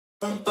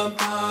Oh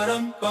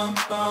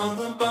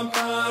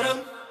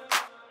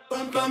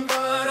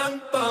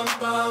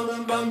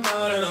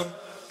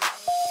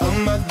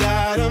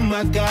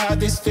my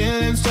God, these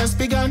feelings just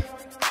begun.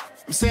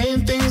 I'm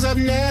saying things I've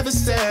never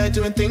said,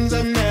 doing things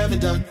I've never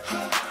done.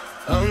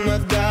 Oh my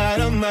God,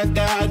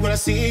 when I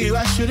see you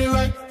I shoot it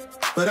right.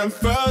 But I'm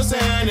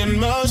frozen in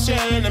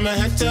motion and my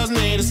head tells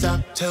me to stop.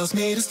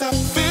 Feelings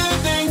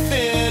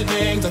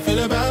I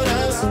feel about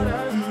us.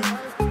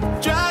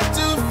 Try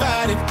to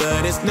fight it,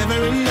 but it's never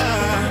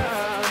enough.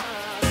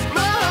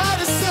 My heart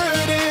is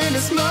hurting,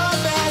 it's more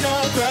than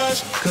a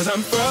crush. Cause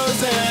I'm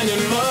frozen in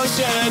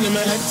motion and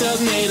my head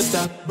tells me to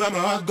stop. But my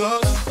heart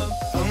goes,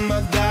 oh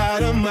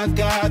my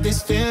God,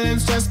 these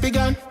feelings just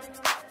begun.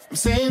 I'm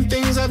saying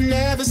things I've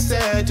never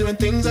said, doing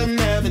things I've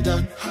never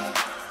done.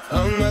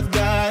 Oh my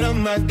God,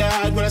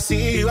 when I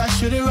see you I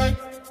shoot it right.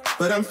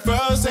 But I'm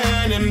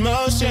frozen in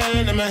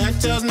motion and my head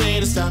tells me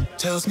to stop.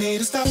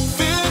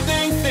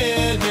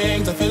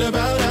 Feelings I feel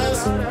about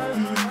us.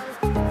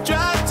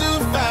 Try to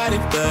fight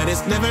it, but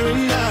it's never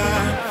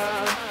enough.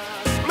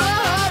 My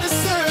heart is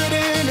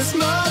hurting, it's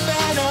more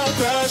than a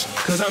crush.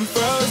 Cause I'm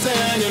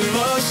frozen in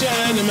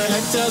motion and my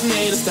head tells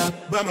me to stop.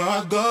 But my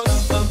heart goes,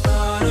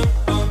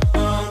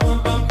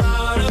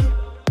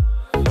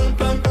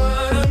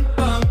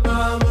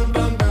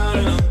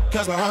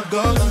 cause my heart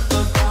goes,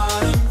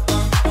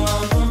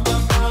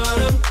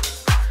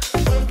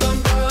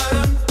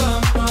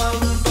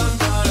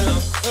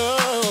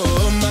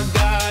 oh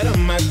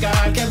my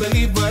God, can't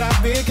believe what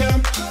I've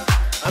become.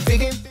 I'm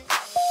thinking,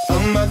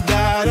 oh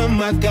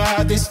my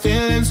God, these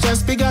feelings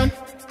just begun.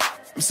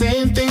 I'm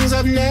saying things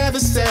I've never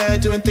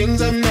said, doing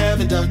things I've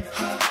never done.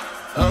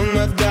 Oh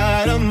my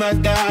God,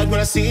 when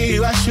I see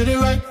you I shoot it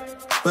right.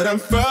 But I'm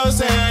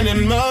frozen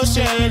in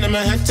motion and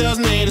my head tells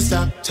me to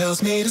stop.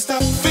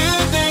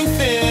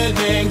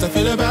 Feelings I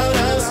feel about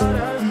us.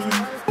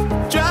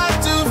 Try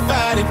to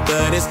fight it,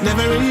 but it's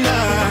never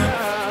enough.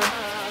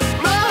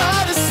 My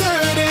heart is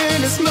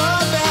hurting, it's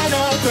more than a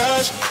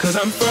crush. Cause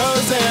I'm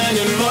frozen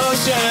in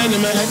motion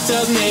and my head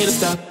tells me to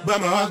stop. But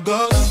my heart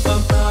goes,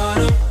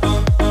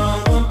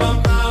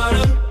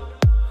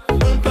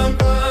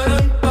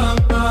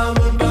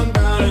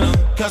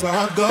 cause my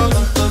heart goes,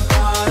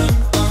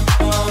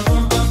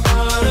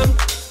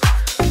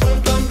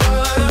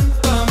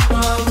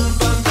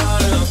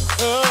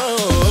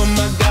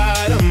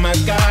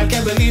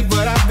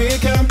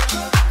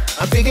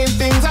 I'm thinking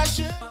things I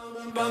should.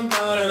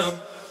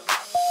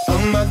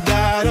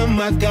 Oh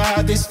my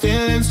God, these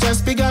feelings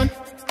just begun.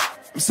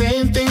 I'm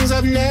saying things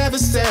I've never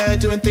said,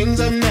 doing things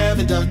I've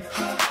never done.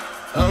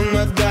 Oh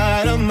my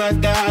God,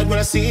 when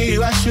I see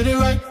you I shoot it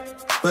right.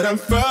 But I'm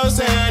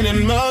frozen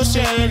in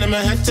motion and my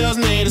head tells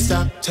me to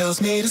stop.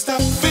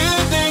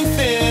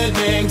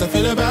 Feelings I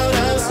feel about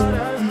us.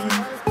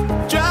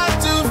 Try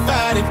to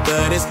fight it,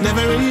 but it's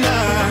never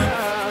enough.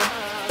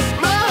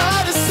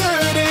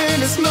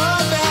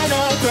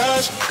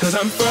 Cause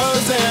I'm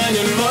frozen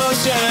in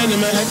motion and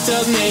my head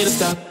tells me to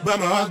stop. But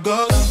my heart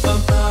goes,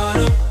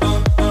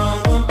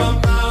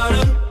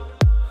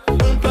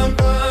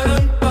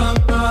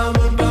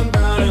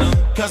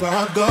 cause my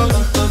heart goes,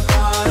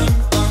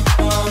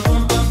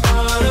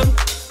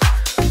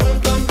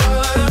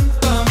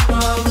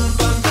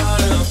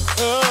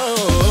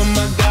 oh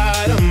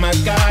my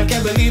God,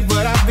 can't believe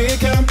what I've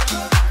become.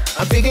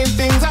 I'm thinking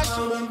things I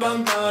shouldn't.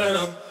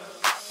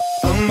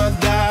 Oh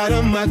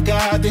my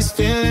God, these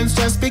feelings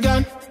just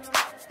begun.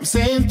 I'm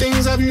saying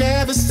things I've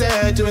never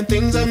said, doing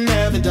things I've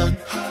never done.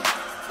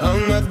 Oh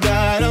my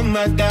God,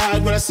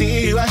 when I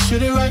see you I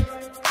shoot it right.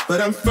 But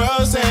I'm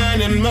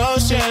frozen in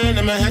motion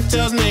and my head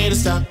tells me to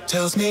stop.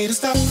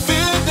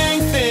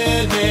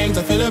 Feelings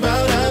I feel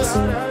about us.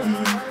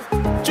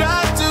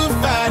 Try to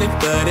fight it,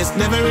 but it's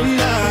never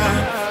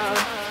enough.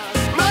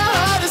 My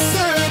heart is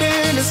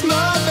hurting, it's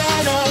more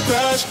than a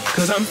crush.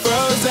 Cause I'm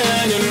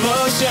frozen in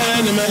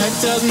motion and my head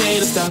tells me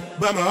to stop.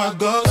 But my heart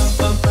goes,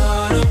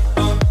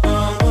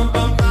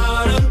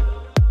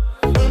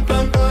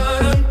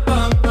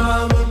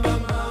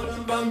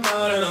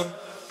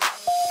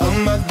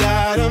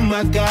 oh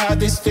my God,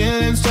 these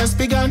feelings just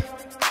begun.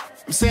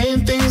 I'm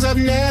saying things I've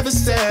never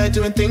said,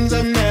 doing things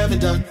I've never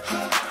done.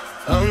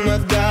 Oh my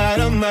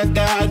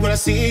God, when I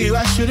see you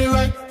I shoot it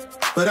right.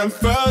 But I'm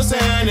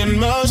frozen in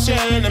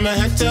motion and my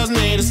head tells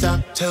me to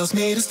stop.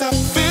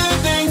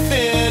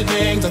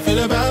 Feelings I feel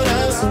about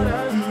us.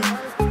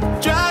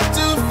 Try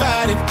to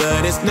fight it,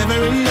 but it's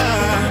never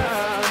enough.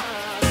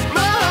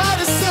 My heart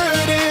is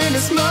hurting,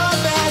 it's more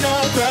than a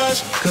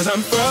crush. Cause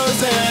I'm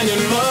frozen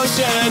in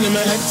motion and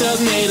my head tells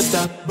me to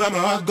stop. But my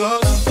heart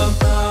goes,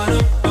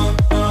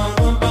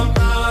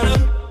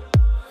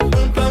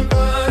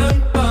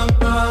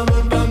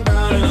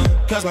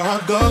 cause my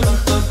heart goes,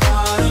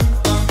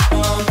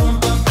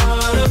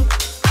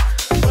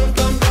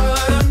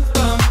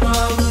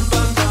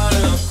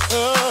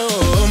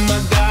 oh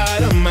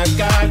my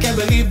God, can't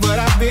believe what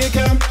I've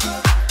become.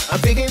 I'm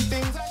thinking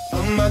things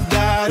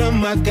oh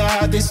my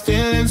God, these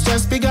feelings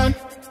just begun.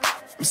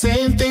 I'm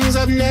saying things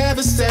I've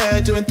never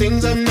said, doing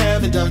things I've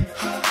never done.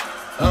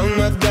 Oh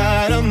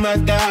my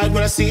God,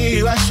 when I see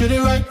you I shoot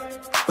it right.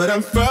 But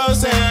I'm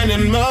frozen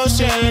in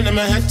motion and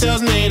my head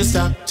tells me to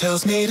stop.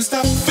 Tells me to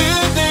stop.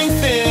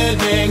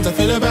 Feelings I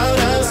feel about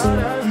us.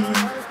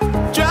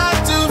 Try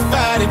to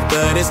fight it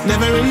but it's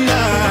never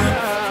enough.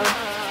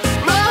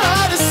 My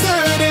heart is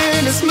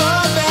hurting, it's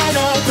more than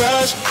a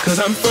crush. Cause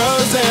I'm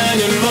frozen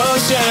in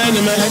motion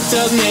and my head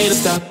tells me to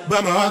stop.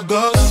 But my heart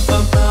goes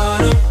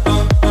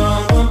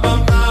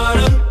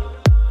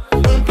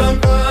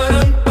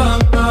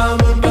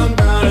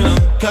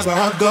cause my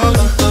heart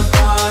goes